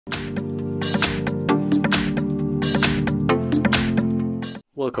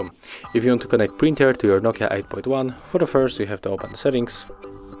Welcome. If you want to connect printer to your Nokia 8.1, for the first you have to open the settings.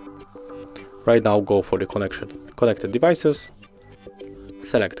 Right now go for the connected devices,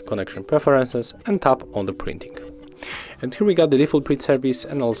 select connection preferences and tap on the printing. And here we got the default print service,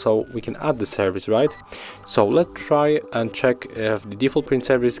 and also we can add the service, right? So let's try and check if the default print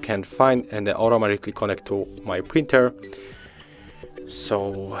service can find and automatically connect to my printer.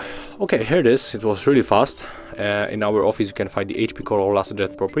 So okay, here it is. It was really fast. In our office you can find the HP Core or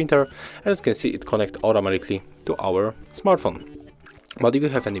LaserJet Pro printer, and as you can see it connects automatically to our smartphone. But if you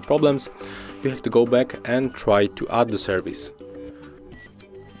have any problems, you have to go back and try to add the service.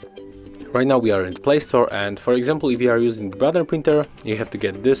 Right now we are in the Play Store, and for example if you are using the Brother printer, you have to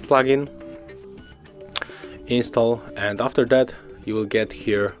get this plugin, install, and after that you will get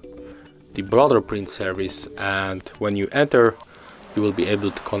here the Brother print service, and when you enter you will be able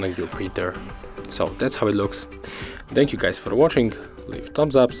to connect your printer. So that's how it looks. Thank you guys for watching. Leave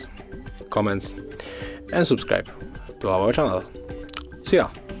thumbs ups, comments and subscribe to our channel. See ya!